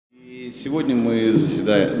И сегодня мы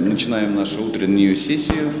начинаем нашу утреннюю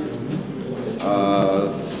сессию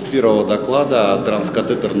с первого доклада о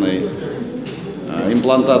транскатетерной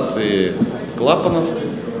имплантации клапанов.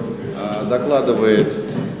 Докладывает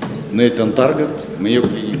Натан Таггарт, Мэйо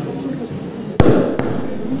клиника.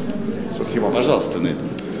 Пожалуйста, Натан.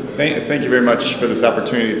 Thank you very much for this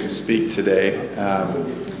opportunity to speak today.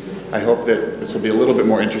 I hope that this will be a little bit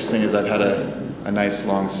more interesting as I've had a nice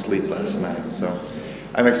long sleep last night. So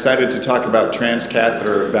I'm excited to talk about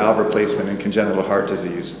transcatheter valve replacement in congenital heart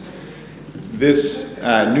disease. This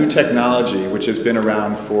new technology, which has been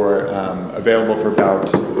around available for about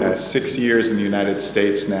 6 years in the United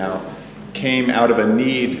States now, came out of a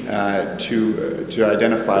need to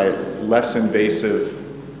identify less invasive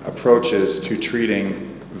approaches to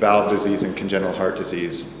treating valve disease and congenital heart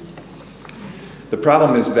disease. The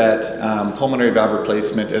problem is that pulmonary valve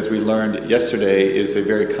replacement, as we learned yesterday, is a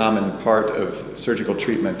very common part of surgical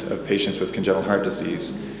treatment of patients with congenital heart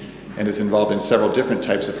disease and is involved in several different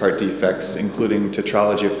types of heart defects, including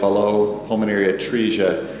tetralogy of Fallot, pulmonary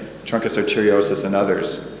atresia, truncus arteriosus, and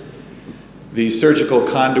others. The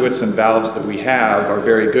surgical conduits and valves that we have are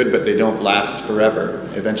very good, but they don't last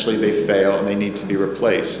forever. Eventually they fail and they need to be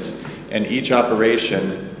replaced. And each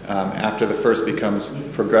operation after the first becomes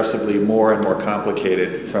progressively more and more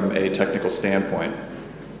complicated from a technical standpoint.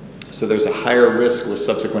 So there's a higher risk with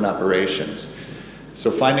subsequent operations.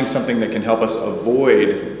 So finding something that can help us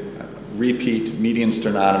avoid repeat median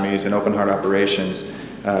sternotomies and open heart operations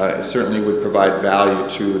certainly would provide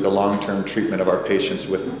value to the long-term treatment of our patients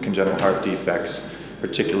with congenital heart defects,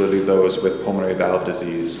 particularly those with pulmonary valve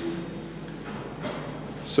disease.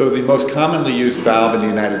 So the most commonly used valve in the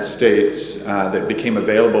United States that became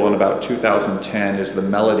available in about 2010 is the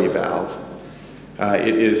Melody valve.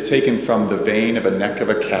 It is taken from the vein of a neck of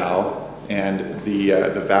a cow, and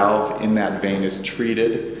the valve in that vein is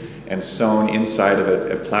treated and sewn inside of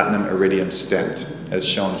a platinum iridium stent, as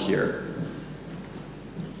shown here.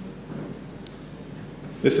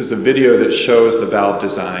 This is a video that shows the valve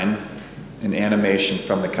design, an animation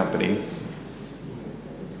from the company.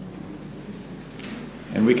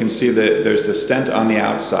 And we can see that there's the stent on the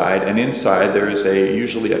outside, and inside there is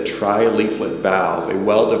usually a tri-leaflet valve, a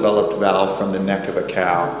well-developed valve from the neck of a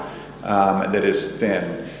cow that is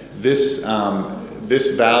thin. This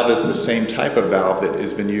valve is the same type of valve that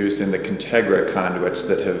has been used in the Contegra conduits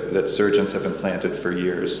that surgeons have implanted for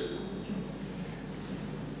years.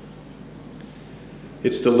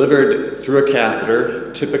 It's delivered through a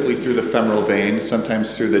catheter, typically through the femoral vein,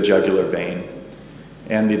 sometimes through the jugular vein.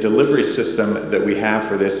 And the delivery system that we have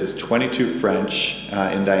for this is 22 French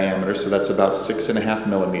in diameter, so that's about 6.5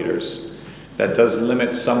 millimeters. That does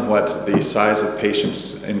limit somewhat the size of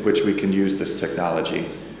patients in which we can use this technology.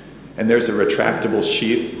 And there's a retractable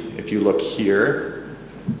sheath, if you look here,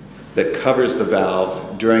 that covers the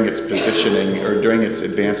valve during its positioning or during its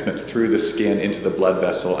advancement through the skin into the blood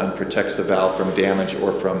vessel and protects the valve from damage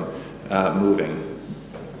or from moving.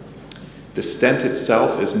 The stent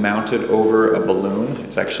itself is mounted over a balloon.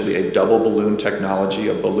 It's actually a double balloon technology,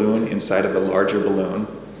 a balloon inside of a larger balloon.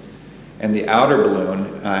 And the outer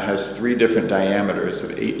balloon has 3 different diameters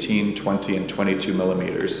of 18, 20, and 22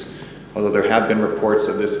 millimeters. Although there have been reports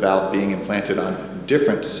of this valve being implanted on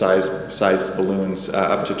different sized balloons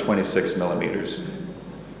up to 26 millimeters.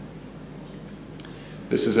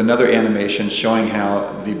 This is another animation showing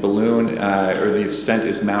how the balloon or the stent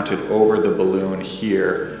is mounted over the balloon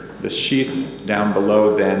here. The sheath down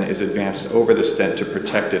below then is advanced over the stent to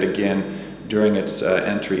protect it again during its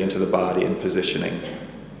entry into the body and positioning.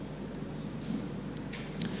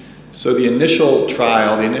 So the initial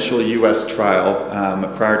trial, the initial US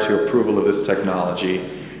trial prior to approval of this technology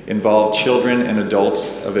involved children and adults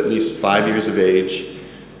of at least 5 years of age.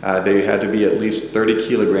 They had to be at least 30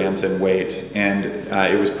 kilograms in weight, and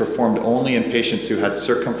it was performed only in patients who had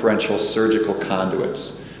circumferential surgical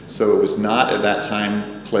conduits. So it was not at that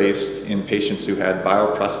time placed in patients who had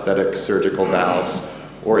bioprosthetic surgical valves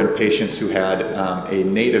or in patients who had a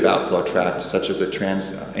native outflow tract, such as a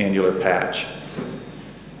transannular patch.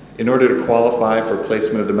 In order to qualify for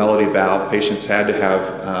placement of the Melody valve, patients had to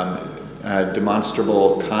have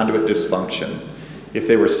demonstrable conduit dysfunction. If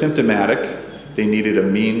they were symptomatic, they needed a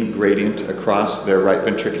mean gradient across their right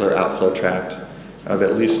ventricular outflow tract of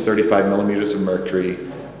at least 35 millimeters of mercury,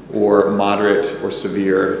 or moderate or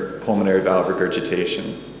severe pulmonary valve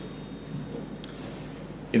regurgitation.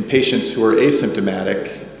 In patients who are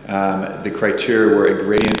asymptomatic, the criteria were a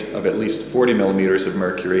gradient of at least 40 millimeters of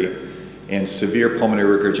mercury and severe pulmonary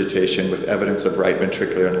regurgitation with evidence of right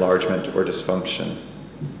ventricular enlargement or dysfunction.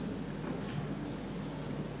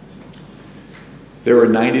 There were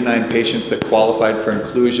 99 patients that qualified for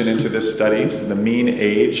inclusion into this study. The mean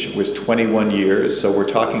age was 21 years, so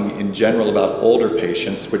we're talking in general about older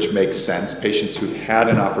patients, which makes sense, patients who've had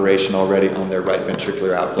an operation already on their right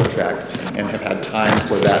ventricular outflow tract and have had time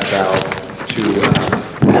for that valve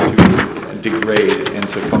to degrade and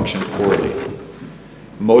to function poorly.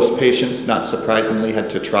 Most patients, not surprisingly, had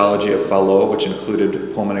tetralogy of Fallot, which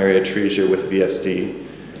included pulmonary atresia with VSD.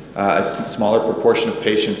 A smaller proportion of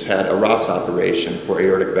patients had a Ross operation for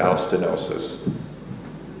aortic valve stenosis.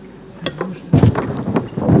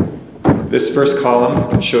 This first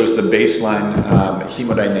column shows the baseline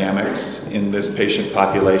hemodynamics in this patient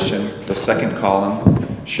population. The second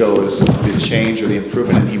column shows the change or the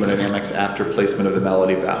improvement in hemodynamics after placement of the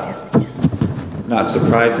Melody valve. Not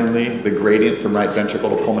surprisingly, the gradient from right ventricle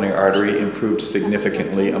to pulmonary artery improved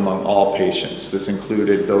significantly among all patients. This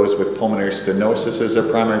included those with pulmonary stenosis as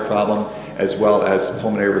their primary problem, as well as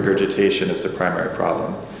pulmonary regurgitation as the primary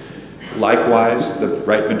problem. Likewise, the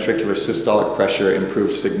right ventricular systolic pressure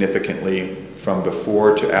improved significantly from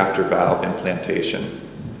before to after valve implantation.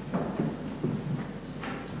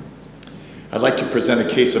 I'd like to present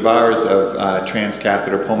a case of ours of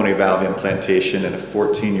transcatheter pulmonary valve implantation in a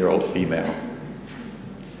 14-year-old female.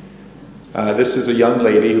 This is a young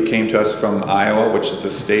lady who came to us from Iowa, which is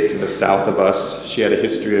a state to the south of us. She had a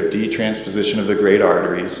history of detransposition of the great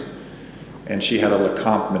arteries, and she had a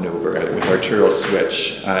Lecomte maneuver with arterial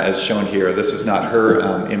switch, as shown here. This is not her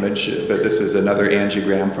image, but this is another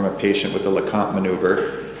angiogram from a patient with a Lecomte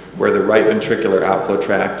maneuver, where the right ventricular outflow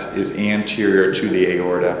tract is anterior to the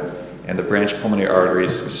aorta, and the branch pulmonary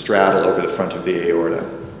arteries straddle over the front of the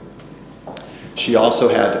aorta. She also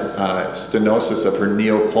had stenosis of her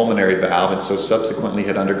neopulmonary valve, and so subsequently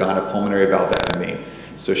had undergone a pulmonary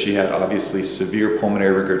valvectomy. So she had obviously severe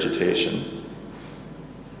pulmonary regurgitation.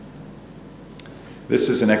 This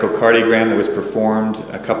is an echocardiogram that was performed,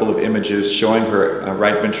 a couple of images showing her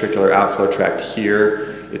right ventricular outflow tract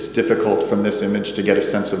here. It's difficult from this image to get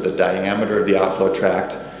a sense of the diameter of the outflow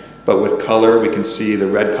tract, but with color we can see the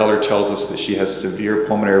red color tells us that she has severe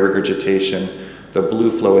pulmonary regurgitation. The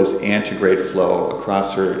blue flow is antegrade flow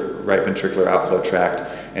across her right ventricular outflow tract,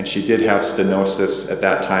 and she did have stenosis at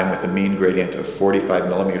that time with a mean gradient of 45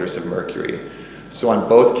 millimeters of mercury. So on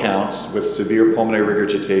both counts, with severe pulmonary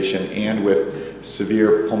regurgitation and with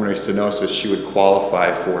severe pulmonary stenosis, she would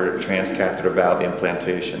qualify for transcatheter valve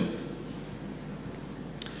implantation.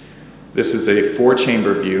 This is a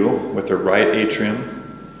 4-chamber view with her right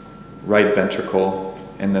atrium, right ventricle,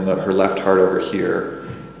 and then her left heart over here,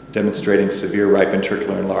 demonstrating severe right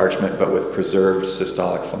ventricular enlargement but with preserved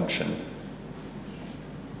systolic function.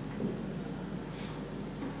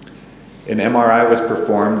 An MRI was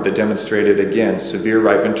performed that demonstrated again severe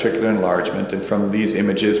right ventricular enlargement, and from these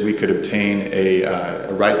images we could obtain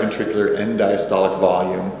a right ventricular end diastolic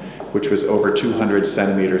volume which was over 200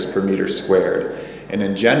 centimeters per meter squared. And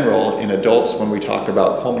in general, in adults, when we talk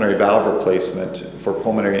about pulmonary valve replacement for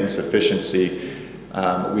pulmonary insufficiency,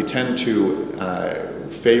 we tend to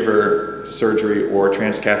favor surgery or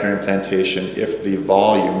transcatheter implantation if the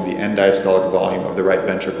volume, the end diastolic volume of the right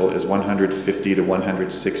ventricle is 150 to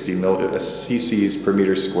 160 cc's per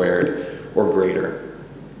meter squared or greater.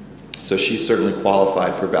 So she certainly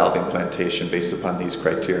qualified for valve implantation based upon these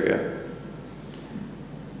criteria.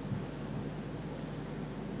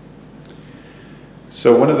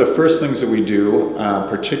 So one of the first things that we do,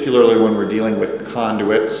 particularly when we're dealing with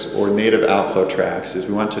conduits or native outflow tracts, is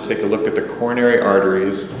we want to take a look at the coronary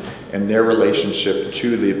arteries and their relationship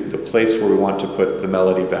to the place where we want to put the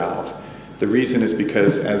Melody valve. The reason is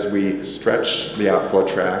because as we stretch the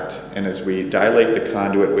outflow tract and as we dilate the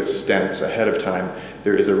conduit with stents ahead of time,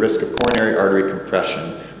 there is a risk of coronary artery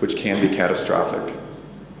compression, which can be catastrophic.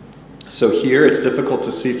 So here it's difficult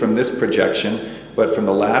to see from this projection, but from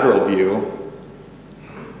the lateral view,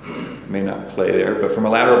 may not play there, but from a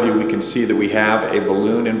lateral view we can see that we have a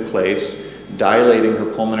balloon in place dilating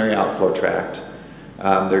her pulmonary outflow tract.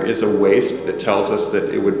 There is a waist that tells us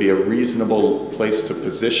that it would be a reasonable place to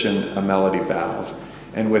position a Melody valve.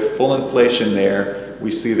 And with full inflation there,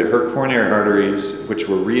 we see that her coronary arteries, which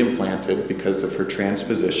were reimplanted because of her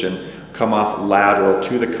transposition, come off lateral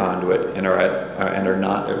to the conduit and are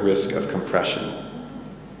not at risk of compression.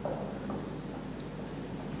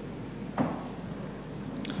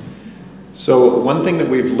 So one thing that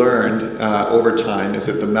we've learned over time is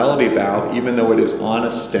that the Melody valve, even though it is on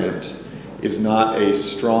a stent, is not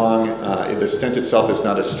a strong, the stent itself is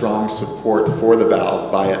not a strong support for the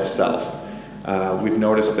valve by itself. We've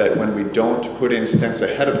noticed that when we don't put in stents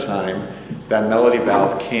ahead of time, that Melody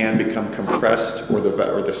valve can become compressed or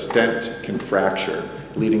the stent can fracture,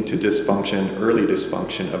 leading to dysfunction, early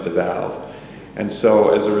dysfunction of the valve. And so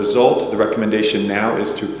as a result, the recommendation now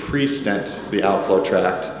is to pre-stent the outflow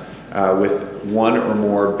tract with one or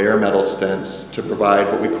more bare metal stents to provide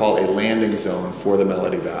what we call a landing zone for the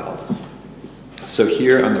Melody valve. So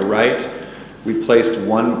here on the right, we placed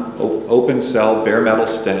one open cell bare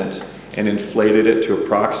metal stent and inflated it to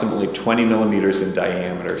approximately 20 millimeters in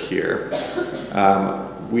diameter here.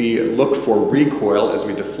 We look for recoil as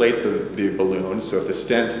we deflate the balloon. So if the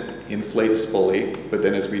stent inflates fully, but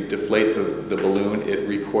then as we deflate the balloon, it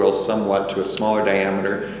recoils somewhat to a smaller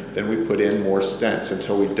diameter, then we put in more stents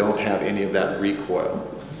until we don't have any of that recoil.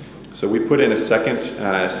 So we put in a second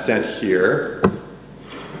stent here.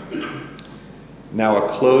 Now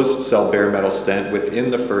a closed cell bare metal stent within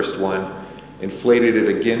the first one, inflated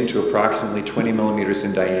it again to approximately 20 millimeters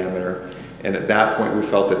in diameter, and at that point we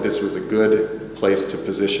felt that this was a good place to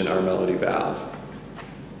position our Melody valve.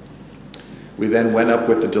 We then went up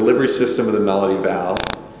with the delivery system of the Melody valve.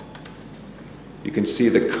 You can see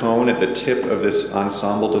the cone at the tip of this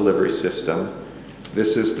ensemble delivery system. This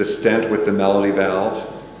is the stent with the Melody valve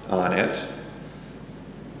on it.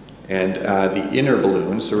 And the inner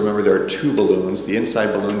balloon, so remember there are two balloons. The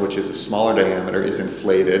inside balloon, which is a smaller diameter, is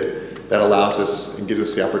inflated. That allows us and gives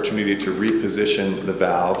us the opportunity to reposition the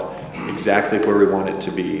valve exactly where we want it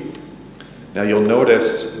to be. Now you'll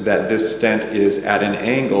notice that this stent is at an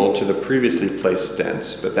angle to the previously placed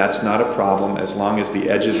stents, but that's not a problem as long as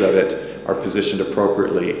the edges of it are positioned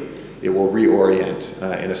appropriately. It will reorient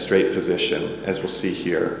in a straight position, as we'll see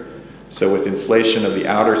here. So with inflation of the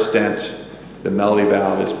outer stent, the Melody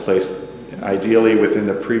valve is placed ideally within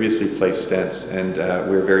the previously placed stents, and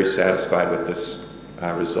we're very satisfied with this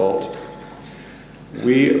result.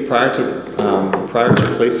 Prior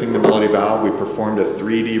to placing the Melody valve, we performed a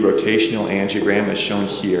 3D rotational angiogram as shown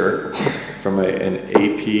here from an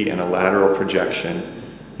AP and a lateral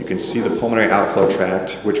projection. You can see the pulmonary outflow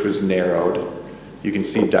tract, which was narrowed. You can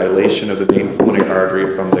see dilation of the main pulmonary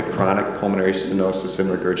artery from the chronic pulmonary stenosis and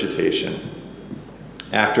regurgitation.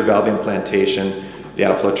 After valve implantation, the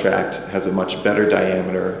outflow tract has a much better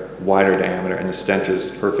diameter, wider diameter, and the stent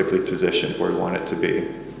is perfectly positioned where we want it to be.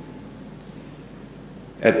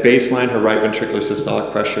 At baseline, her right ventricular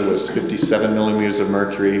systolic pressure was 57 millimeters of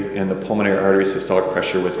mercury, and the pulmonary artery systolic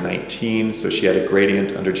pressure was 19, so she had a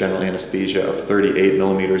gradient under general anesthesia of 38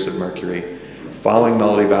 millimeters of mercury. Following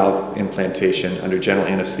Melody valve implantation under general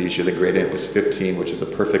anesthesia, the gradient was 15, which is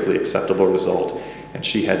a perfectly acceptable result, and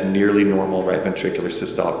she had nearly normal right ventricular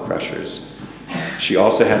systolic pressures. She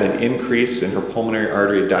also had an increase in her pulmonary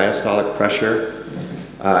artery diastolic pressure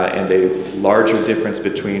and a larger difference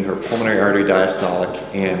between her pulmonary artery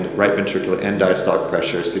diastolic and right ventricular end diastolic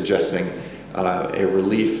pressure, suggesting a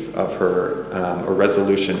relief of her, or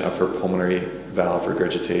resolution of her pulmonary valve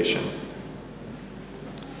regurgitation.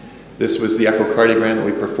 This was the echocardiogram that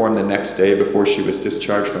we performed the next day before she was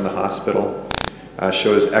discharged from the hospital.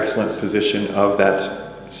 Shows excellent position of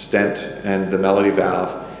that stent and the Melody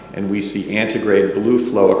valve, and we see antegrade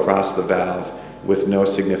blue flow across the valve with no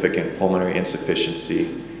significant pulmonary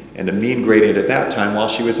insufficiency, and a mean gradient at that time while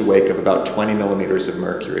she was awake of about 20 millimeters of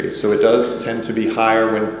mercury. So it does tend to be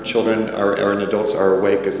higher when children or adults are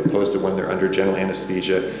awake as opposed to when they're under general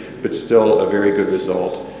anesthesia, but still a very good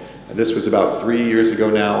result. This was about 3 years ago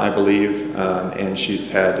now, I believe, and she's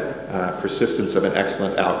had persistence of an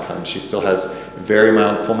excellent outcome. She still has very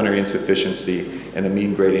mild pulmonary insufficiency and a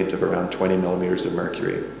mean gradient of around 20 millimeters of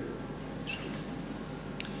mercury.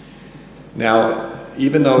 Now,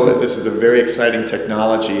 even though this is a very exciting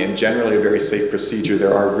technology and generally a very safe procedure,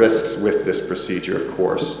 there are risks with this procedure, of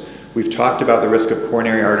course. We've talked about the risk of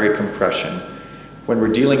coronary artery compression. When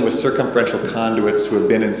we're dealing with circumferential conduits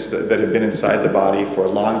that have been inside the body for a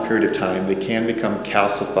long period of time, they can become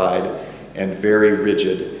calcified and very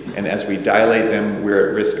rigid, and as we dilate them, we're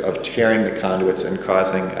at risk of tearing the conduits and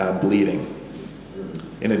causing bleeding.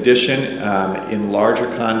 In addition, in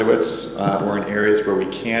larger conduits or in areas where we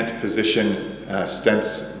can't position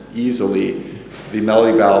stents easily, the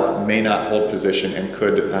Melody valve may not hold position and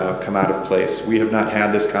could come out of place. We have not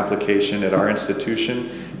had this complication at our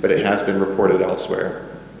institution, but it has been reported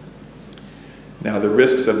elsewhere. Now, the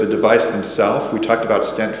risks of the device themselves, we talked about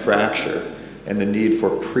stent fracture and the need for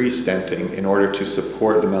pre-stenting in order to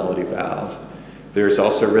support the Melody valve. There's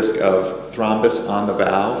also risk of thrombus on the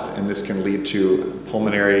valve, and this can lead to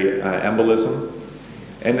pulmonary embolism.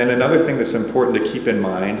 And then another thing that's important to keep in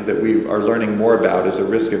mind that we are learning more about is a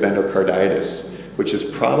risk of endocarditis, which is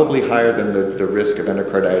probably higher than the risk of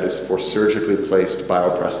endocarditis for surgically placed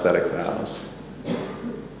bioprosthetic valves.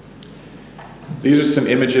 These are some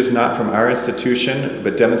images not from our institution,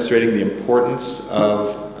 but demonstrating the importance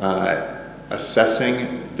of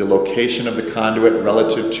assessing the location of the conduit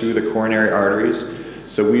relative to the coronary arteries.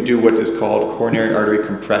 So we do what is called coronary artery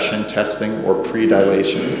compression testing or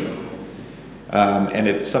pre-dilation. And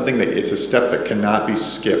it's something that it's a step that cannot be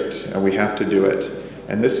skipped, and we have to do it.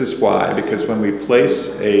 And this is why, because when we place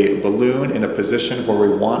a balloon in a position where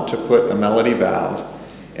we want to put a melody valve,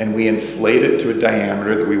 and we inflate it to a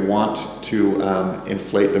diameter that we want to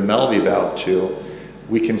inflate the melody valve to,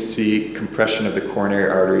 we can see compression of the coronary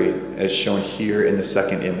artery as shown here in the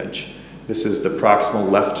second image. This is the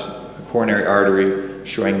proximal left coronary artery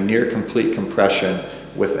showing near complete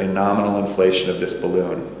compression with a nominal inflation of this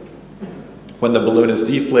balloon. When the balloon is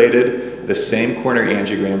deflated, the same coronary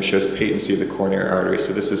angiogram shows patency of the coronary artery.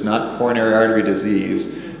 So this is not coronary artery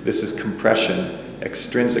disease, this is compression,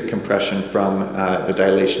 extrinsic compression from the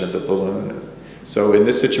dilation of the balloon. So in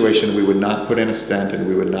this situation, we would not put in a stent and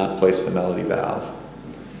we would not place the melody valve.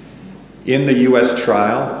 In the US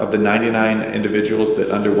trial, of the 99 individuals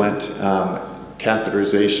that underwent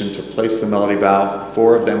catheterization to place the melody valve,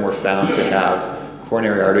 4 of them were found to have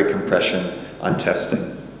coronary artery compression on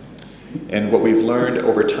testing. And what we've learned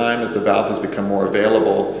over time as the valve has become more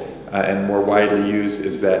available and more widely used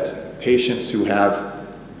is that patients who have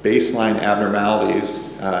baseline abnormalities,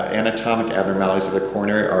 anatomic abnormalities of the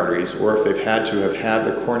coronary arteries, or if they've had to have had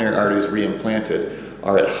the coronary arteries reimplanted,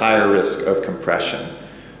 are at higher risk of compression.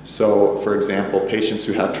 So, for example, patients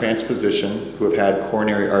who have transposition, who have had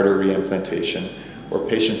coronary artery reimplantation, or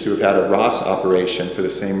patients who have had a Ross operation for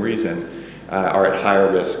the same reason, are at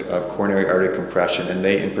higher risk of coronary artery compression, and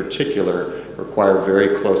they in particular require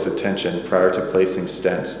very close attention prior to placing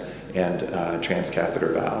stents and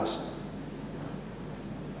transcatheter valves.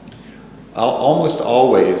 Almost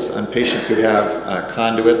always on patients who have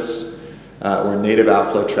conduits or native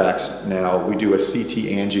outflow tracts now, we do a CT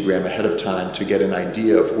angiogram ahead of time to get an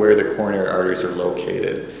idea of where the coronary arteries are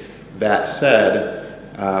located. That said,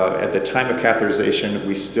 at the time of catheterization,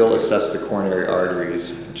 we still assess the coronary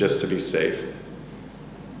arteries just to be safe.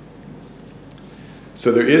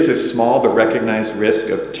 So there is a small but recognized risk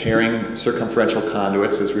of tearing circumferential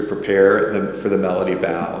conduits as we prepare for the melody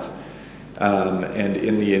valve. And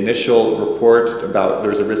in the initial report,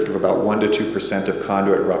 there's a risk of about 1 to 2% of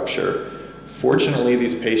conduit rupture. Fortunately,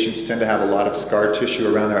 these patients tend to have a lot of scar tissue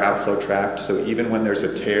around their outflow tract, so even when there's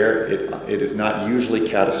a tear, it is not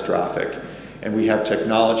usually catastrophic. And we have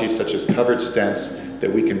technology such as covered stents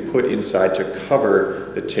that we can put inside to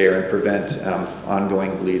cover the tear and prevent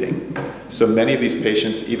ongoing bleeding. So many of these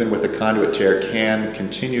patients, even with a conduit tear, can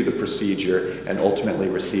continue the procedure and ultimately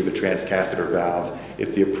receive a transcatheter valve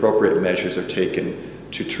if the appropriate measures are taken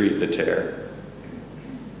to treat the tear.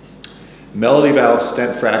 Melody valve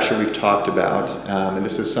stent fracture we've talked about, and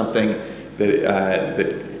this is something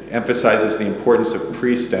that emphasizes the importance of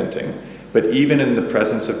pre-stenting. But even in the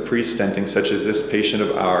presence of pre-stenting, such as this patient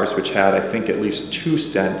of ours, which had, I think, at least 2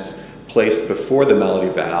 stents placed before the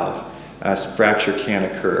melody valve, fracture can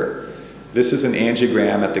occur. This is an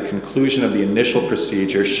angiogram at the conclusion of the initial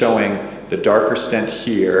procedure showing the darker stent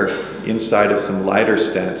here inside of some lighter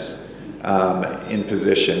stents in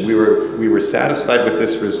position. We were satisfied with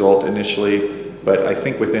this result initially, but I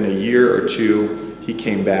think within a year or 2, he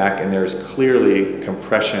came back and there's clearly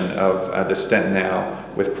compression of the stent now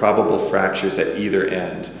with probable fractures at either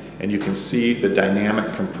end. And you can see the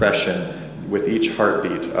dynamic compression with each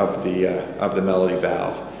heartbeat of the melody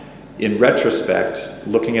valve. In retrospect,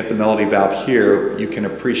 looking at the melody valve here, you can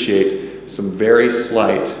appreciate some very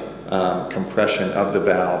slight compression of the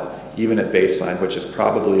valve, even at baseline, which is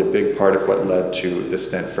probably a big part of what led to the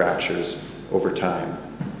stent fractures over time.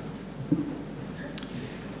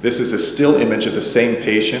 This is a still image of the same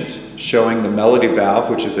patient showing the melody valve,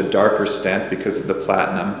 which is a darker stent because of the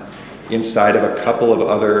platinum, inside of a couple of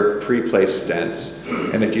other pre-placed stents.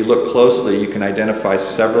 And if you look closely, you can identify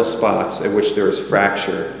several spots at which there is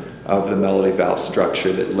fracture of the melody valve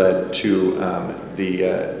structure that led to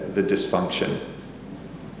the dysfunction.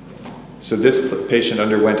 So this patient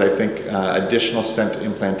underwent, I think, additional stent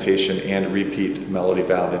implantation and repeat melody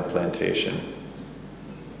valve implantation.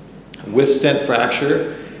 With stent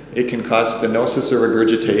fracture, it can cause stenosis or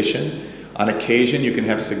regurgitation. On occasion, you can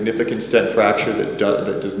have significant stent fracture that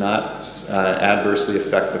does not adversely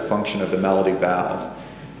affect the function of the melody valve.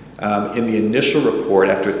 In the initial report,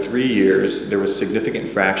 after 3 years, there was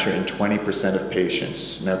significant fracture in 20% of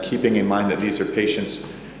patients. Now, keeping in mind that these are patients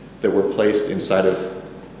that were placed inside of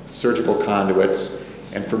surgical conduits,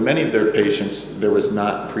 and for many of their patients, there was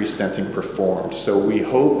not pre-stenting performed. So we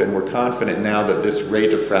hope and we're confident now that this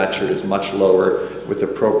rate of fracture is much lower with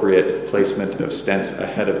appropriate placement of stents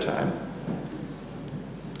ahead of time.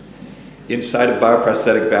 Inside of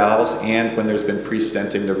bioprosthetic valves and when there's been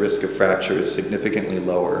pre-stenting, the risk of fracture is significantly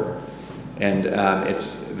lower. And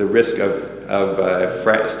the risk of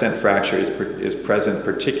stent fracture is present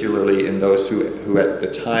particularly in those who at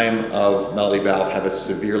the time of melody valve have a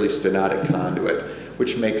severely stenotic conduit,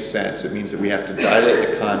 which makes sense. It means that we have to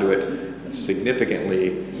dilate the conduit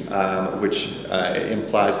significantly, which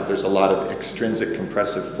implies that there's a lot of extrinsic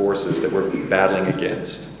compressive forces that we're battling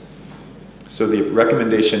against. So the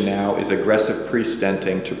recommendation now is aggressive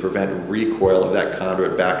pre-stenting to prevent recoil of that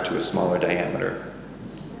conduit back to a smaller diameter.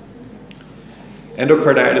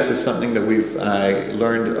 Endocarditis is something that we've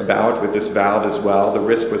learned about with this valve as well. The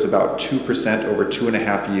risk was about 2% over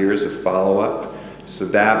 2.5 years of follow-up. So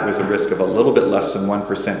that was a risk of a little bit less than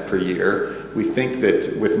 1% per year. We think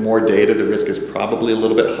that with more data, the risk is probably a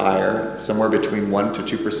little bit higher, somewhere between 1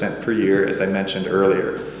 to 2% per year, as I mentioned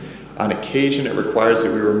earlier. On occasion, it requires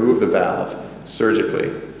that we remove the valve surgically.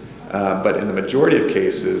 But in the majority of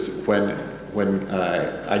cases, when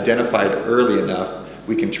identified early enough,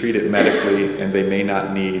 we can treat it medically and they may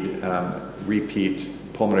not need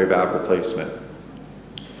repeat pulmonary valve replacement.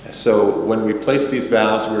 So when we place these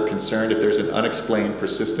valves, we're concerned if there's an unexplained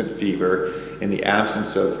persistent fever in the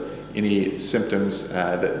absence of any symptoms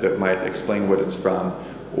that might explain what it's from,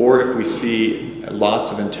 or if we see a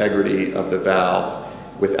loss of integrity of the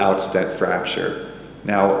valve without stent fracture.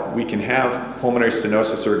 Now, we can have pulmonary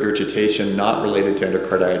stenosis or regurgitation not related to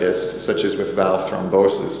endocarditis, such as with valve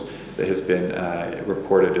thrombosis that has been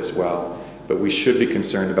reported as well. But we should be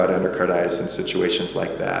concerned about endocarditis in situations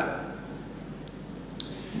like that.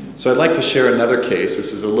 So I'd like to share another case.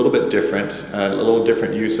 This is a little bit different, a little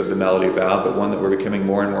different use of the melody valve, but one that we're becoming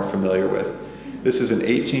more and more familiar with. This is an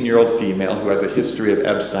 18-year-old female who has a history of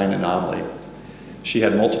Epstein anomaly. She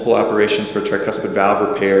had multiple operations for tricuspid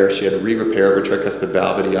valve repair. She had a re-repair of her tricuspid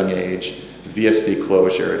valve at a young age, VSD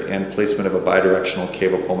closure, and placement of a bidirectional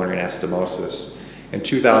cable pulmonary anastomosis. In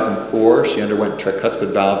 2004, she underwent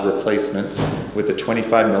tricuspid valve replacement with a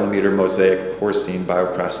 25mm mosaic porcine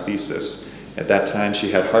bioprosthesis. At that time,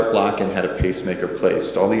 she had heart block and had a pacemaker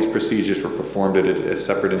placed. All these procedures were performed at a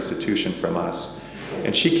separate institution from us.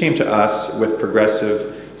 And she came to us with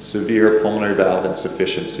progressive, severe pulmonary valve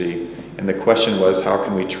insufficiency. And the question was, how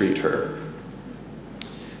can we treat her?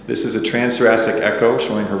 This is a transthoracic echo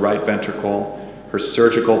showing her right ventricle, her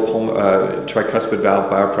surgical tricuspid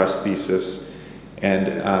valve bioprosthesis.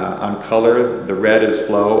 And on color, the red is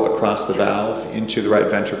flow across the valve into the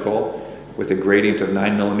right ventricle with a gradient of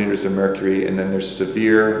 9mm of mercury, and then there's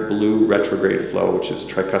severe blue retrograde flow, which is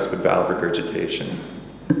tricuspid valve regurgitation.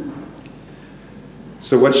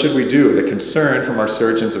 So what should we do? The concern from our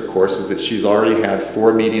surgeons, of course, is that she's already had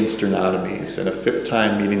 4 median sternotomies, and a 5th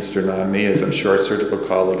time median sternotomy, as I'm sure our surgical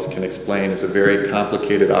colleagues can explain, is a very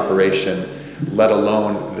complicated operation, let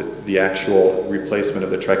alone the actual replacement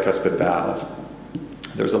of the tricuspid valve.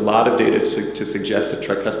 There's a lot of data to suggest that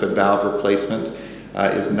tricuspid valve replacement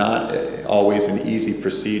is not always an easy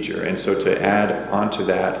procedure, and so to add onto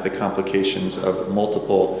that the complications of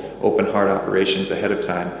multiple open heart operations ahead of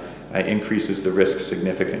time increases the risk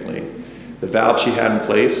significantly. The valve she had in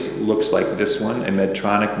place looks like this one, a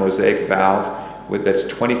Medtronic mosaic valve that's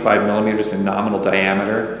 25mm in nominal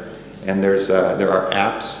diameter, and there are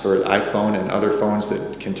apps for iPhone and other phones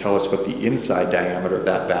that can tell us what the inside diameter of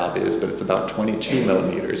that valve is, but it's about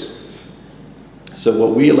 22mm. So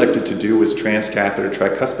what we elected to do was transcatheter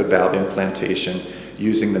tricuspid valve implantation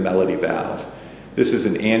using the melody valve. This is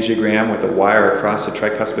an angiogram with a wire across the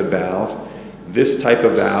tricuspid valve. This type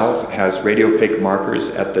of valve has radiopaque markers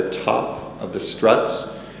at the top of the struts,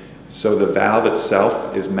 so the valve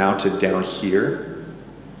itself is mounted down here.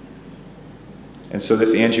 And so this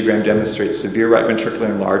angiogram demonstrates severe right ventricular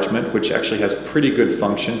enlargement, which actually has pretty good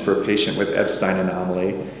function for a patient with Epstein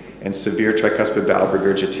anomaly, and severe tricuspid valve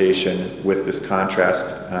regurgitation with this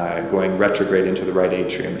contrast going retrograde into the right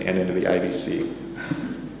atrium and into the IVC.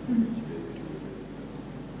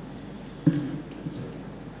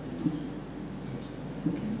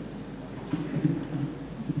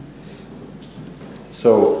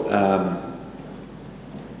 So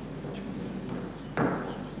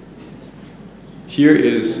here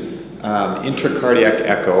is intracardiac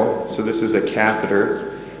echo. So this is a catheter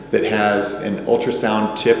that has an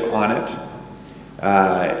ultrasound tip on it,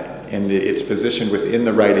 and it's positioned within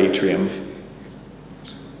the right atrium.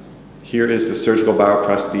 Here is the surgical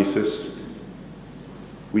bioprosthesis.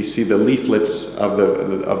 We see the leaflets of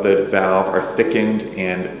the valve are thickened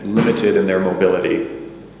and limited in their mobility.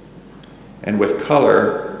 And with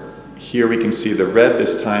color, here we can see the red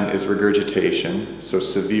this time is regurgitation, so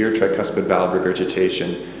severe tricuspid valve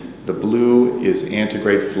regurgitation. The blue is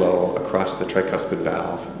antegrade flow across the tricuspid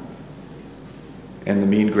valve. And the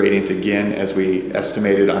mean gradient, again, as we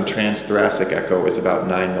estimated on transthoracic echo, is about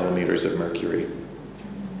 9 millimeters of mercury.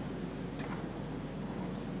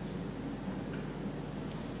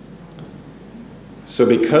 So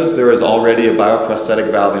because there is already a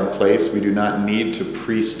bioprosthetic valve in place, we do not need to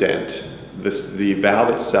pre-stent. The valve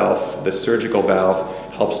itself, the surgical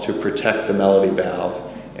valve, helps to protect the melody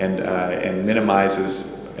valve and minimizes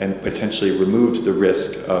and potentially removes the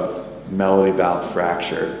risk of melody valve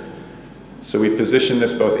fracture. So we position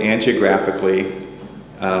this both angiographically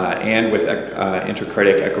and with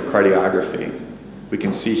intracardiac echocardiography. We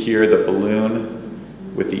can see here the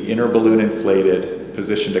balloon with the inner balloon inflated,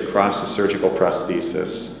 positioned across the surgical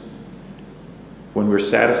prosthesis. When we're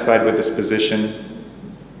satisfied with this position,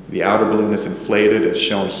 the outer balloon is inflated as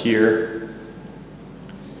shown here.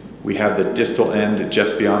 We have the distal end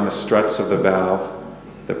just beyond the struts of the valve.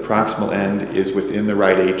 The proximal end is within the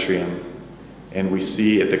right atrium. And we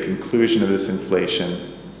see at the conclusion of this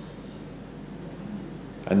inflation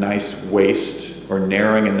a nice waist or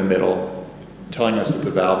narrowing in the middle, telling us that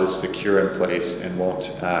the valve is secure in place and won't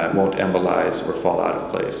embolize or fall out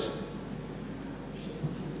of place.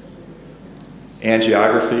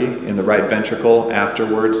 Angiography in the right ventricle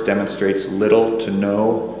afterwards demonstrates little to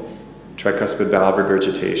no tricuspid valve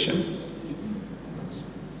regurgitation.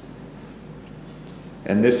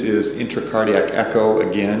 And this is intracardiac echo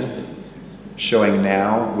again, showing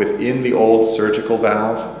now within the old surgical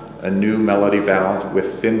valve a new melody valve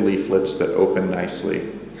with thin leaflets that open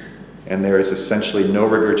nicely. And there is essentially no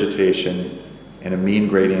regurgitation and a mean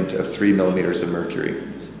gradient of 3 millimeters of mercury.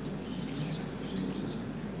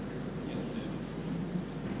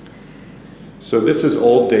 So this is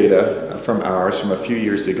old data from ours from a few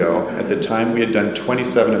years ago. At the time we had done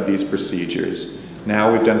 27 of these procedures.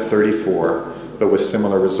 Now we've done 34, but with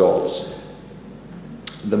similar results.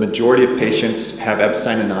 The majority of patients have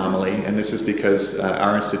Epstein anomaly, and this is because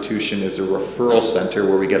our institution is a referral center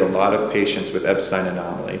where we get a lot of patients with Epstein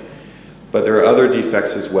anomaly. But there are other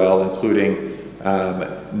defects as well, including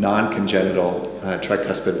non-congenital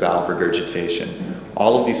tricuspid valve regurgitation.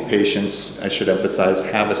 All of these patients, I should emphasize,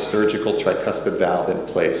 have a surgical tricuspid valve in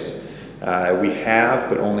place. We have,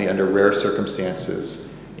 but only under rare circumstances,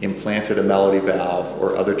 implanted a melody valve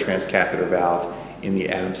or other transcatheter valve in the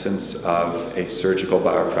absence of a surgical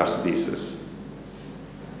bioprosthesis.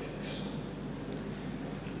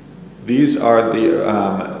 These are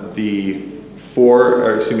the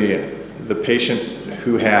patients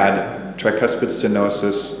who had tricuspid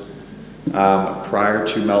stenosis prior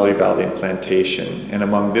to melody valve implantation, and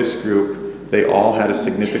among this group, they all had a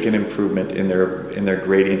significant improvement in their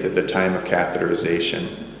gradient at the time of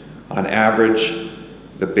catheterization. On average,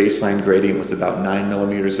 the baseline gradient was about 9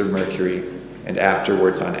 millimeters of mercury, and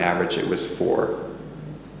afterwards, on average, it was 4.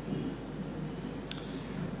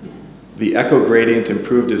 The echo gradient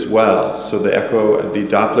improved as well, so the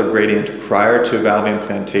Doppler gradient prior to valve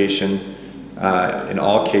implantation in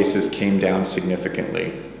all cases came down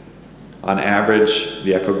significantly. On average,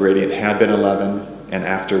 the echo gradient had been 11, and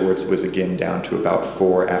afterwards was again down to about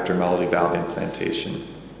 4 after melody valve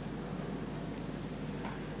implantation.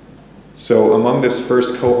 So among this first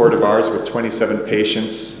cohort of ours with 27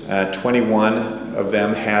 patients, 21 of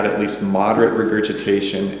them had at least moderate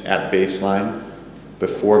regurgitation at baseline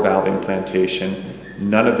before valve implantation.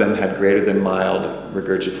 None of them had greater than mild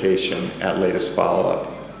regurgitation at latest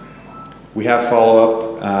follow-up. We have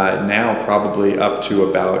follow-up now probably up to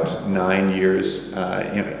about 9 years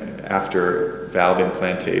after valve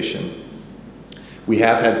implantation. We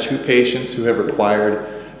have had 2 patients who have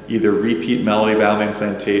required either repeat melody valve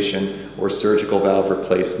implantation or surgical valve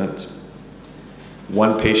replacement.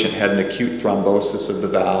 One patient had an acute thrombosis of the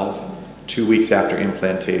valve 2 weeks after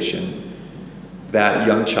implantation. That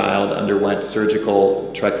young child underwent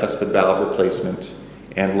surgical tricuspid valve replacement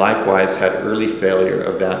and likewise had early failure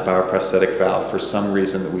of that bioprosthetic valve for some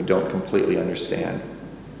reason that we don't completely understand.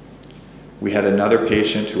 We had another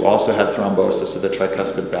patient who also had thrombosis of the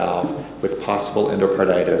tricuspid valve with possible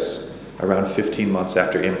endocarditis around 15 months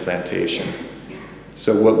after implantation.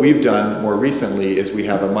 So what we've done more recently is we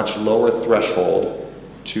have a much lower threshold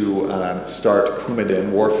to start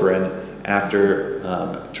Coumadin, warfarin, after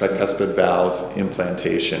tricuspid valve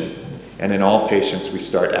implantation. And in all patients we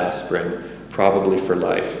start aspirin, probably for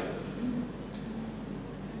life.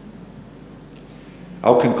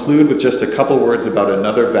 I'll conclude with just a couple words about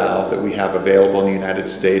another valve that we have available in the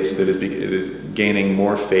United States that is gaining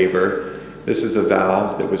more favor. This is a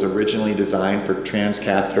valve that was originally designed for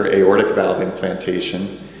transcatheter aortic valve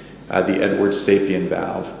implantation, the Edwards-Sapien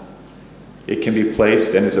valve. It can be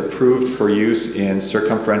placed and is approved for use in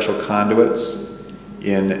circumferential conduits,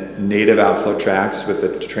 in native outflow tracts with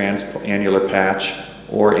a transannular patch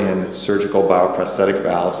or in surgical bioprosthetic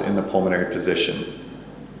valves in the pulmonary position.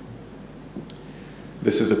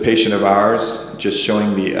 This is a patient of ours just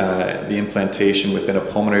showing the implantation within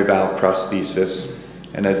a pulmonary valve prosthesis,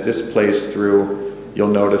 and as this plays through, you'll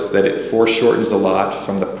notice that it foreshortens a lot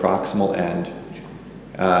from the proximal end,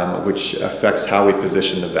 which affects how we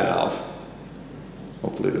position the valve.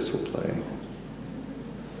 Hopefully this will play.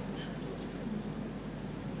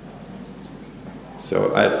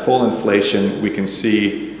 So at full inflation, we can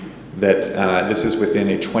see that this is within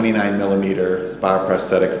a 29 millimeter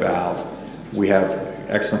bioprosthetic valve. We have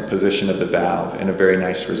excellent position of the valve and a very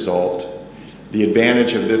nice result. The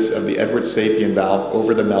advantage of the Edwards Sapien valve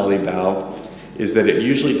over the Melody valve is that it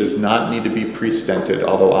usually does not need to be pre-stented,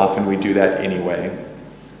 although often we do that anyway.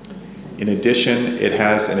 In addition, it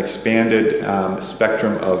has an expanded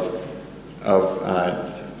spectrum of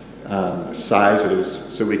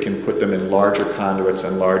sizes, so we can put them in larger conduits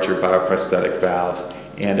and larger bioprosthetic valves,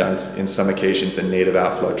 and in some occasions in native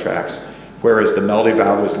outflow tracts. Whereas the Melody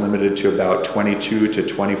valve was limited to about 22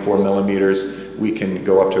 to 24 millimeters, we can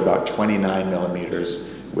go up to about 29 millimeters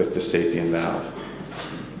with the Sapien valve.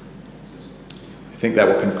 I think that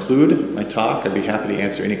will conclude my talk. I'd be happy to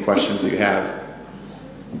answer any questions you have.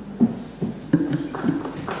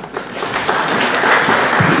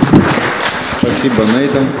 Спасибо,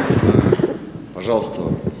 Натан. Пожалуйста,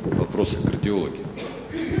 вопросы кардиологии.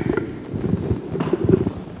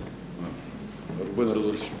 Рубен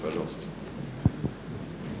Радольевич, пожалуйста.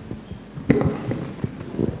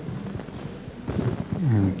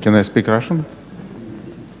 Can I speak Russian?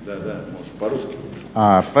 Да, может по-русски.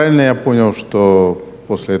 Правильно я понял, что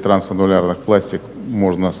после трансаннулярных пластик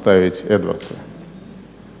можно ставить Эдвардса?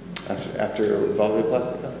 After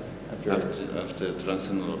valvuloplastica? After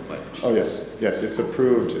transannular patch. Oh yes, it's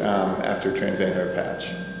approved after transannular patch.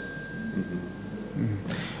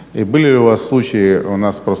 И были ли у вас случаи, у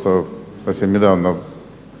нас просто совсем недавно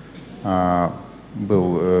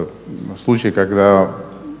был случай, когда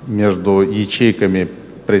между ячейками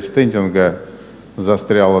предстентинга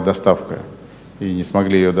застряла доставка и не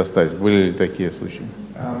смогли ее достать. Были ли такие случаи?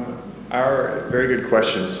 Very good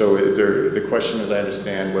question. So the question, as I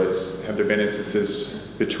understand, was, have there been instances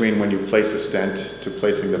between when you place a stent to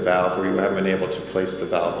placing the valve where you haven't been able to place the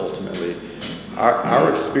valve ultimately?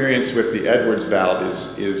 Our experience with the Edwards valve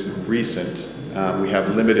is recent. We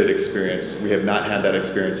have limited experience. We have not had that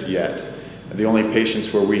experience yet. The only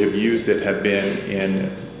patients where we have used it have been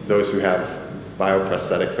in those who have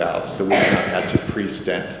bioprosthetic valves, so we have not had to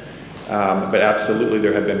pre-stent. But absolutely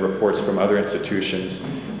there have been reports from other institutions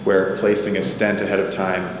where placing a stent ahead of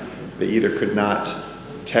time, they either could not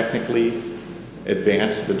technically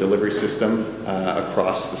advance the delivery system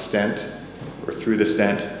across the stent or through the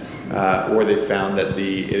stent, or they found that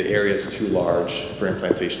the area is too large for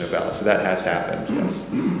implantation of valves. So that has happened, yes.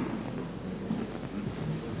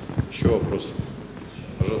 Еще вопрос?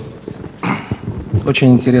 Пожалуйста.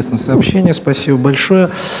 Очень интересное сообщение, спасибо большое.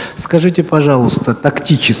 Скажите, пожалуйста,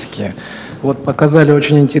 тактически, вот показали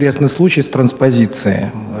очень интересный случай с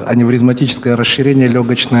транспозицией, аневризматическое расширение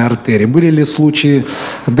легочной артерии. Были ли случаи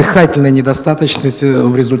дыхательной недостаточности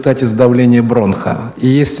в результате сдавления бронха? И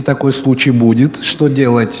если такой случай будет, что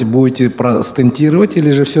делать? Будете стентировать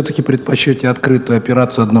или же все-таки предпочтете открытую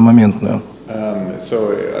операцию одномоментную?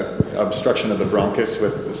 Obstruction of the bronchus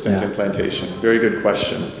with the stent implantation. Very good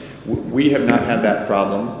question. We have not had that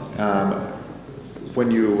problem.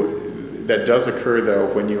 That does occur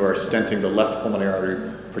though when you are stenting the left pulmonary artery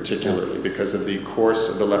particularly, because of the course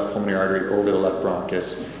of the left pulmonary artery over the left bronchus,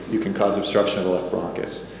 you can cause obstruction of the left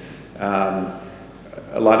bronchus.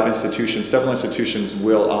 A lot of institutions, several institutions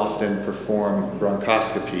will often perform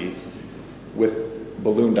bronchoscopy with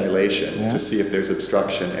balloon dilation to see if there's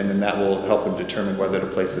obstruction, and then that will help them determine whether to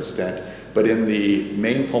place a stent. But in the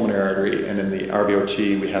main pulmonary artery and in the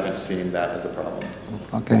RVOT, we haven't seen that as a problem.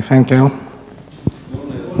 Okay, thank you.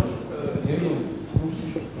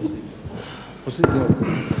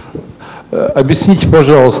 Объясните,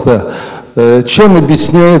 пожалуйста, чем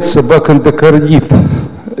объясняется бакэндокардит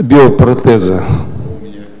биопротеза?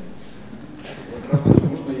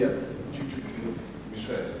 Можно я чуть-чуть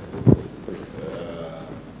вмешаюсь?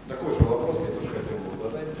 Такой же вопрос я тоже хотел бы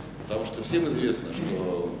задать, потому что всем известно,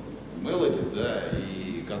 что Мелоди, да,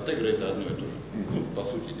 и контегры это одно и то же, по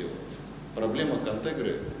сути дела. Проблема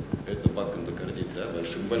контегры это бакэндокардит, да,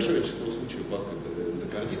 большое число случаев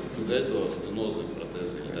бакэндокардита, из-за этого стеноза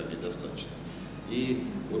протеза или там недостаточно. И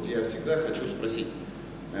вот я всегда хочу спросить,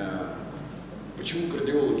 почему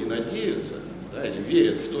кардиологи надеются, да, или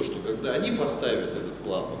верят в то, что когда они поставят этот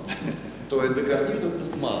клапан, то эндокардита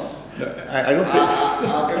будет мало. I don't think...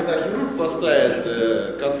 Когда хирург поставит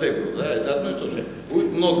контегру, да, это одно и то же.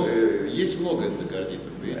 Будет много, есть много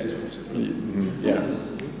эндокардитов, видите? Yeah,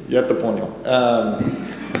 я это понял.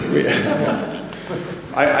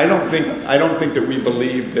 I don't think that we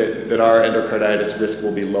believe that our endocarditis risk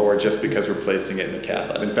will be lower just because we're placing it in the cath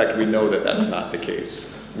lab. In fact, we know that that's not the case.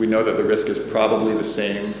 We know that the risk is probably the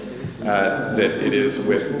same that it is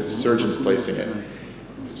with surgeons placing it.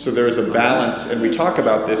 So there is a balance, and we talk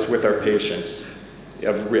about this with our patients,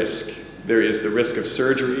 of risk. There is the risk of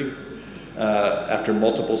surgery after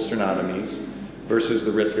multiple sternotomies versus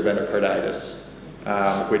the risk of endocarditis,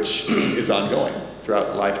 which is ongoing throughout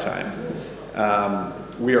the lifetime.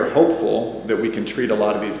 We are hopeful that we can treat a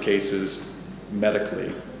lot of these cases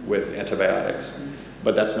medically with antibiotics,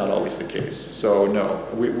 but that's not always the case. So no,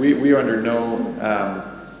 we are under no,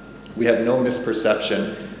 we have no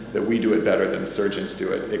misperception that we do it better than the surgeons do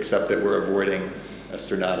it, except that we're avoiding a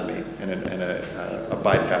sternotomy and a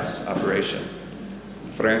bypass operation.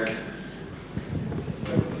 Frank?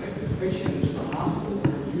 The patient is in the hospital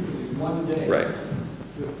for usually 1 day. Right.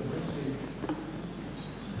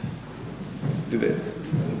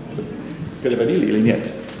 Говорили или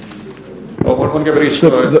нет? Он говорит, что...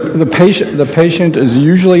 The patient is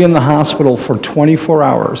usually in the hospital for 24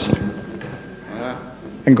 hours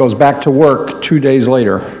and goes back to work 2 days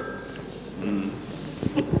later.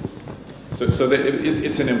 So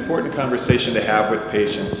it's an important conversation to have with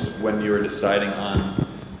patients when you're deciding on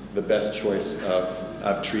the best choice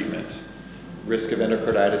of treatment. Risk of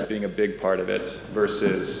endocarditis being a big part of it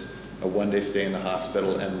versus a 1-day stay in the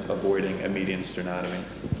hospital and avoiding a median sternotomy.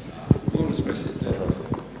 Можно спросить?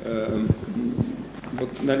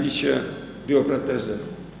 Вот наличие биопротеза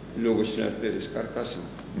легочной артерии с каркасом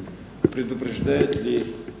предупреждает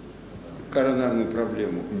ли коронарную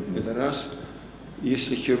проблему? Это раз.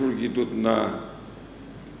 Если хирурги идут на,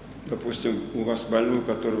 допустим, у вас больную,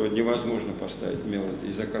 которого невозможно поставить мелод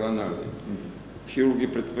из-за коронарной, хирурги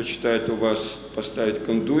предпочитают у вас поставить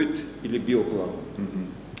кондуит или биоклаву?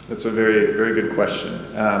 That's a very, very good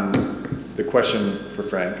question. The question for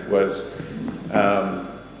Frank was,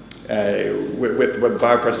 with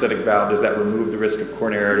bioprosthetic valve, does that remove the risk of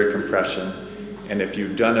coronary artery compression? And if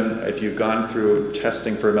you've gone through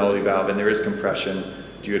testing for a melody valve and there is compression,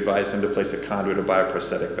 do you advise them to place a conduit or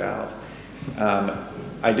bioprosthetic valve?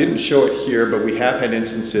 I didn't show it here, but we have had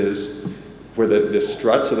instances where the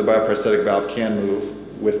struts of the bioprosthetic valve can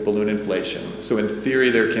move with balloon inflation. So in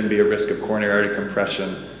theory, there can be a risk of coronary artery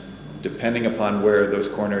compression depending upon where those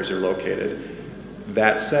coronaries are located.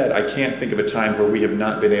 That said, I can't think of a time where we have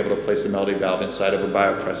not been able to place a melody valve inside of a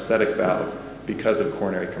bioprosthetic valve because of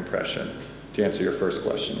coronary compression, to answer your first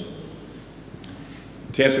question.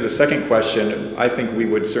 To answer the second question, I think we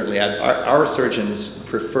would certainly our surgeons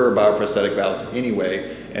prefer bioprosthetic valves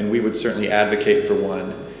anyway, and we would certainly advocate for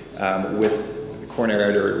one with coronary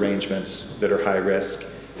artery arrangements that are high risk,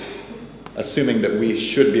 assuming that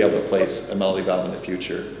we should be able to place a melody valve in the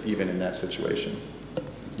future, even in that situation.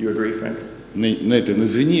 You agree, Frank? Натан,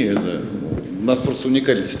 извини, у нас просто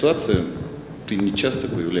уникальная ситуация, ты не часто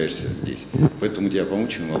появляешься здесь, поэтому тебя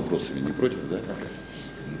помучим вопросами, не против, да?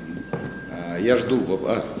 Я жду.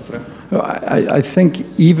 Фрэнк? I think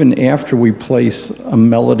even after we place a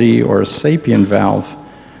melody or a sapien valve,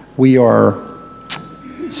 we are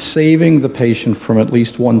saving the patient from at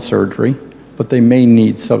least one surgery, but they may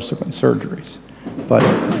need subsequent surgeries. But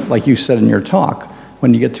like you said in your talk,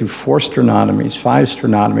 when you get to 4 sternotomies, 5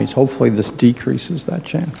 sternotomies, hopefully this decreases that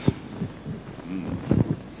chance.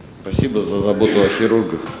 Спасибо за заботу о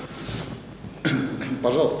хирургах.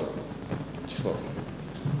 Пожалуйста, Числав.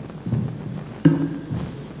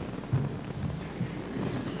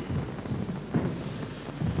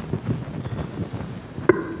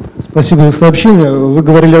 Спасибо за сообщение. Вы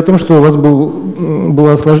говорили о том, что у вас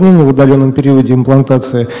было осложнение в удаленном периоде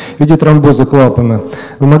имплантации в виде тромбоза клапана.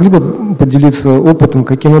 Вы могли бы поделиться опытом,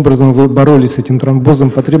 каким образом вы боролись с этим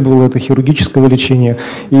тромбозом, потребовало это хирургического лечения,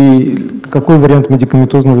 и какой вариант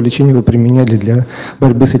медикаментозного лечения вы применяли для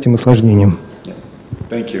борьбы с этим осложнением?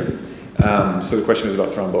 Thank you. So the question is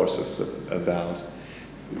about thrombosis of valves.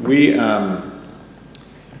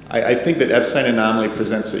 I think that Epstein anomaly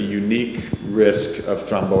presents a unique risk of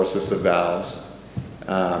thrombosis of valves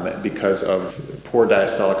because of poor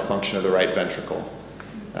diastolic function of the right ventricle.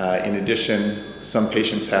 In addition, some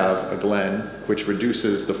patients have a Glenn, which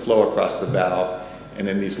reduces the flow across the valve, and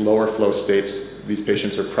in these lower flow states, these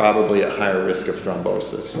patients are probably at higher risk of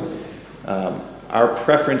thrombosis. Our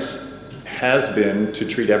preference has been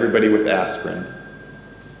to treat everybody with aspirin.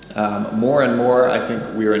 More and more, I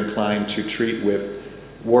think we are inclined to treat with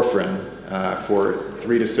warfarin for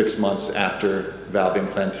 3 to 6 months after valve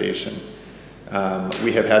implantation.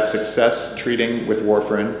 We have had success treating with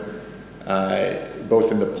warfarin,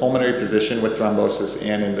 both in the pulmonary position with thrombosis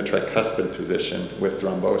and in the tricuspid position with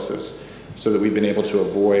thrombosis, so that we've been able to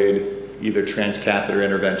avoid either transcatheter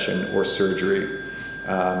intervention or surgery.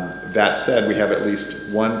 That said, we have at least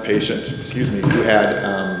one patient,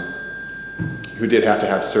 who did have to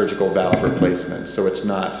have surgical valve replacement, so it's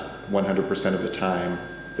not 100% of the time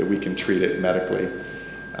that we can treat it medically.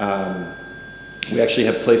 We actually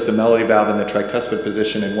have placed a melody valve in the tricuspid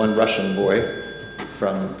position in one Russian boy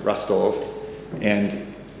from Rostov, and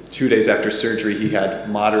 2 days after surgery he had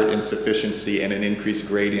moderate insufficiency and an increased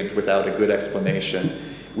gradient without a good explanation.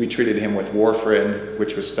 We treated him with warfarin,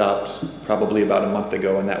 which was stopped probably about a month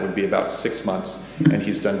ago, and that would be about 6 months, and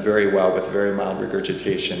he's done very well with very mild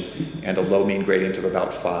regurgitation and a low mean gradient of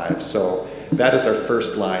about 5. So that is our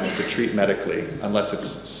first line, is to treat medically, unless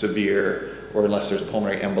it's severe or unless there's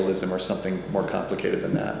pulmonary embolism or something more complicated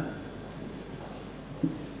than that.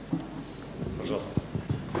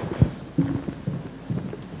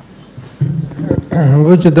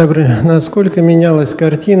 Будьте добры, насколько менялась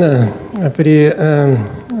картина при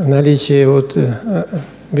наличии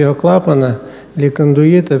биоклапана или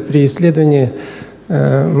кондуита при исследовании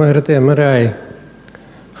МРТ, МРИ?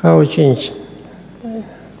 How changed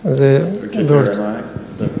the door?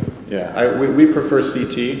 Yeah, we prefer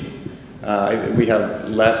CT. We have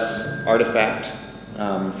less artifact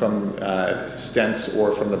from stents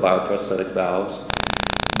or from the bioprosthetic valves.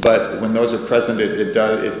 But when those are present, it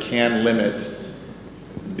can limit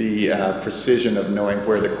the precision of knowing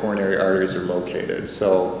where the coronary arteries are located.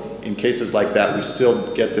 So in cases like that, we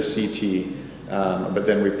still get the CT, but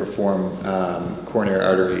then we perform coronary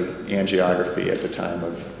artery angiography at the time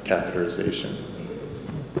of catheterization.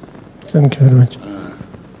 Thank you very much.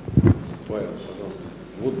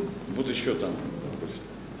 Вот еще там.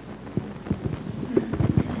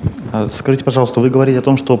 Скажите, пожалуйста, вы говорите о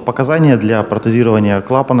том, что показания для протезирования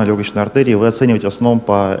клапана легочной артерии вы оцениваете в основном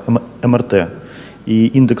по МРТ. И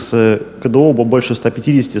индекс КДО больше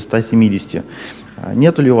 150-170.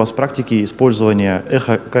 Нет ли у вас практики использования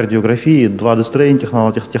эхокардиографии 2D-стрейн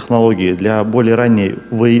технологии для более ранней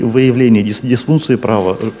выявления дисфункции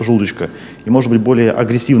правого желудочка и, может быть, более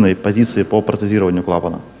агрессивной позиции по протезированию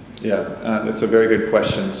клапана? Yeah, that's a very good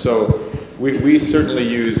question. So we certainly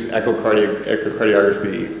use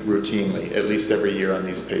echocardiography routinely, at least every year on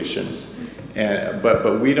these patients.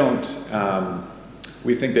 But we don't.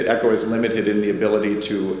 We think that echo is limited in the ability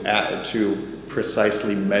to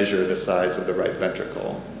precisely measure the size of the right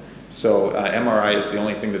ventricle. So MRI is the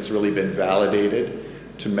only thing that's really been validated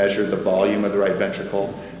to measure the volume of the right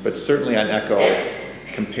ventricle. But certainly on echo,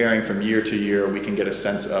 comparing from year to year, we can get a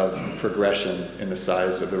sense of progression in the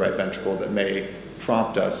size of the right ventricle that may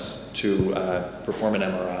prompt us to perform an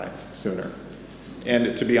MRI sooner.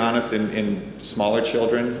 And to be honest, in smaller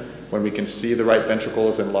children, when we can see the right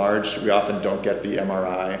ventricle is enlarged, we often don't get the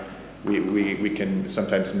MRI. We can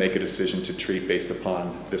sometimes make a decision to treat based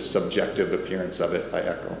upon the subjective appearance of it by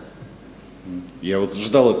echo. Я вот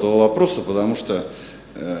ждал этого вопроса, потому что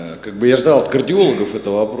я ждал от кардиологов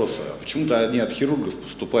этого вопроса. Почему-то они от хирургов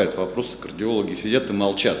поступают вопросы, кардиологи сидят и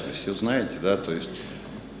молчат, вы все знаете, да, то есть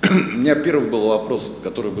у меня первый был вопрос,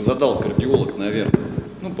 который бы задал кардиолог, наверное,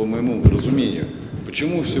 по моему разумению.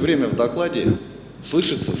 Почему все время в докладе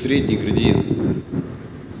слышится средний градиент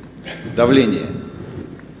давления?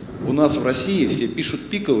 У нас в России все пишут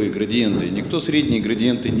пиковые градиенты, никто средние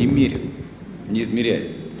градиенты не мерит, не измеряет.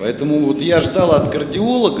 Поэтому вот я ждал от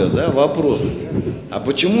кардиолога, да, вопрос, а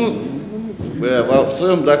почему в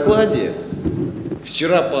своем докладе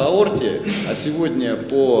вчера по аорте, а сегодня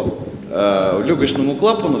по легочному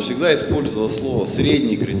клапану всегда использовал слово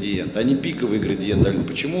средний градиент, а не пиковый градиент.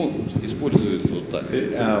 Почему используют вот так?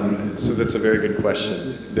 So that's a very good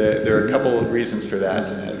question. There are a couple of reasons for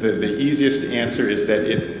that. The easiest answer is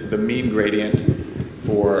that the mean gradient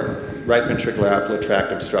for right ventricular outflow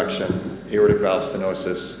tract obstruction, aortic valve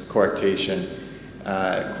stenosis, coarctation,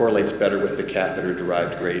 correlates better with the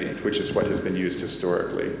catheter-derived gradient, which is what has been used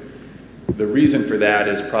historically. The reason for that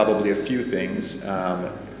is probably a few things.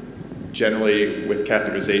 Generally, with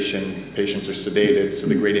catheterization, patients are sedated, so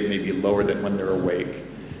the gradient may be lower than when they're awake.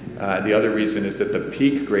 The other reason is that the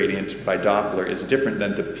peak gradient by Doppler is different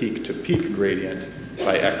than the peak-to-peak gradient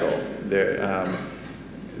by echo.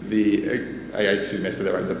 The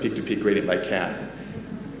peak-to-peak gradient by cath.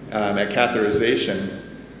 At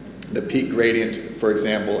catheterization, the peak gradient, for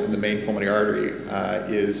example, in the main pulmonary artery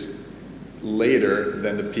is later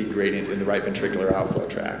than the peak gradient in the right ventricular outflow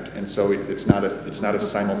tract. And so it's not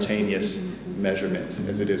a simultaneous measurement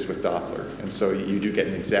as it is with Doppler. And so you do get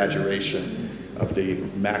an exaggeration of the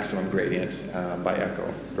maximum gradient by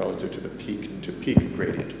echo relative to the peak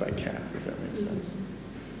gradient by cath, if that makes sense.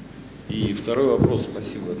 И второй вопрос,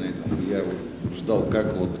 спасибо, Натан. Я вот ждал,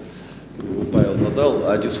 как вот Павел задал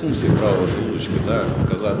о дисфункции правого желудочка.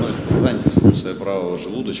 Да, одно из показаний дисфункция правого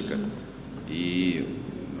желудочка. И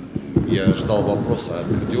я ждал вопроса от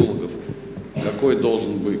кардиологов, какой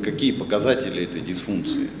должен быть, какие показатели этой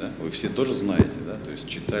дисфункции. Да? Вы все тоже знаете, да? То есть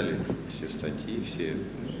читали все статьи, все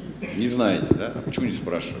не знаете, да? А почему не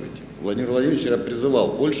спрашиваете? Владимир Владимирович я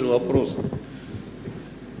призывал, больше вопросов.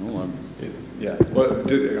 Ну ладно. Yeah, well,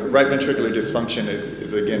 right ventricular dysfunction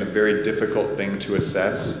is again a very difficult thing to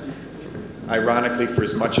assess. Ironically, for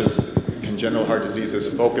as much as congenital heart disease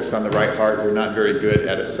is focused on the right heart, we're not very good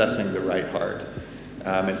at assessing the right heart.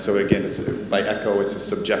 And so again, by echo, it's a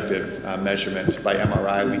subjective measurement. By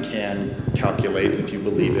MRI, we can calculate, if you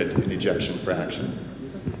believe it, an ejection fraction.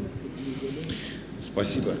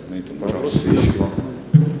 Спасибо, Натан. Пожалуйста.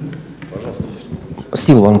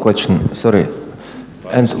 Still one question, sorry.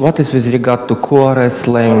 And what is with regard to QRS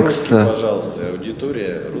length? Пожалуйста,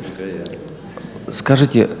 аудитория русская.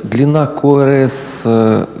 Скажите, длина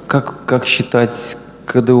QRS, как считать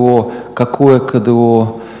КДО, какое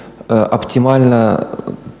КДО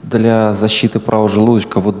оптимально для защиты правого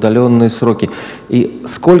желудочка в отдаленные сроки? И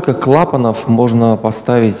сколько клапанов можно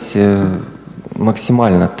поставить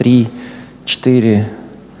максимально? 3, 4,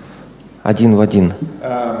 1 в 1?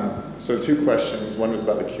 So two questions. One was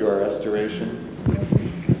about the QRS duration.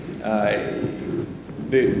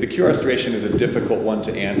 The QRS duration is a difficult one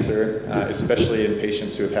to answer, especially in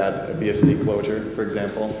patients who have had a VSD closure, for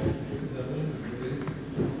example.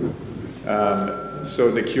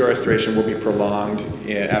 So the QRS duration will be prolonged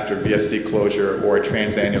after VSD closure or a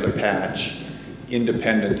transannular patch,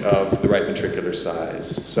 independent of the right ventricular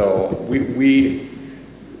size. So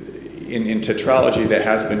in tetralogy, that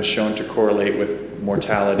has been shown to correlate with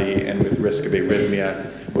mortality and with risk of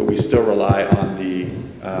arrhythmia, but we still rely on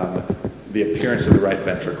the appearance of the right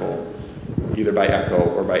ventricle, either by echo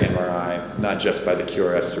or by MRI, not just by the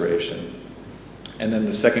QRS duration. And then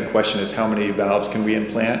the second question is, how many valves can we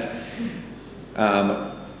implant?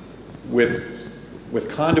 With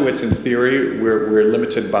conduits, in theory, we're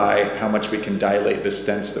limited by how much we can dilate the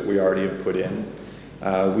stents that we already have put in.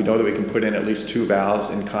 We know that we can put in at least 2 valves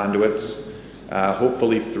in conduits,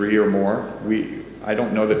 hopefully 3 or more. I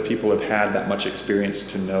don't know that people have had that much experience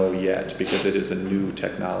to know yet, because it is a new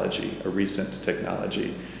technology, a recent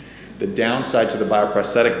technology. The downside to the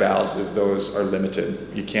bioprosthetic valves is those are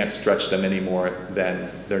limited. You can't stretch them any more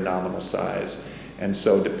than their nominal size. And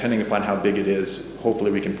so depending upon how big it is,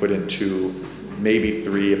 hopefully we can put in 2, maybe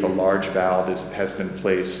 3 if a large valve has been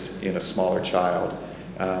placed in a smaller child,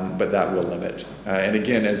 but that will limit. And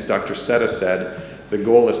again, as Dr. Seta said, the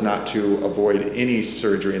goal is not to avoid any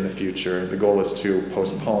surgery in the future. The goal is to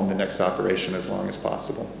postpone the next operation as long as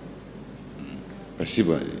possible.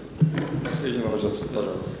 Спасибо. Последний вопрос.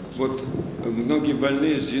 Вот многие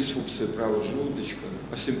больные с дисфункцией правого желудочка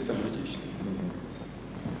асимптоматичны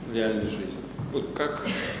в реальной жизни. Вот как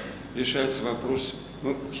решается вопрос,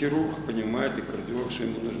 ну, хирург понимает и кардиолог, что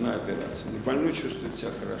ему нужна операция, но больной чувствует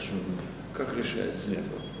себя хорошо. Как решается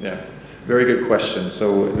это? Yeah, very good question.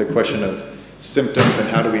 So the question of symptoms and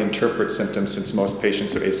how do we interpret symptoms, since most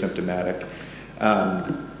patients are asymptomatic.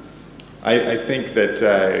 I think that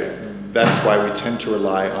that's why we tend to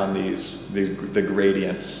rely on the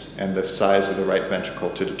gradients and the size of the right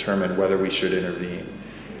ventricle to determine whether we should intervene.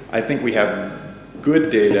 I think we have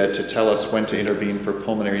good data to tell us when to intervene for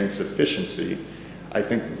pulmonary insufficiency. I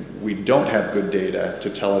think we don't have good data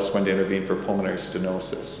to tell us when to intervene for pulmonary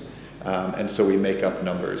stenosis. And so we make up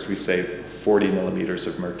numbers. We say 40 millimeters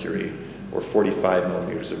of mercury or 45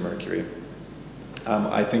 millimeters of mercury.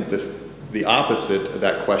 I think the opposite of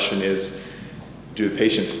that question is, do the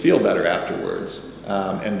patients feel better afterwards?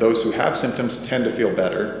 And those who have symptoms tend to feel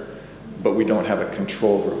better, but we don't have a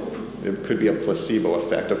control group. It could be a placebo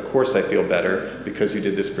effect. Of course I feel better because you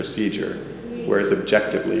did this procedure, whereas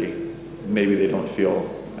objectively, maybe they don't feel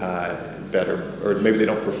better, or maybe they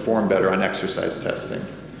don't perform better on exercise testing.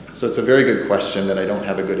 So it's a very good question that I don't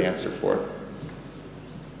have a good answer for.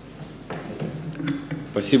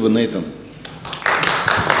 Спасибо, Натан.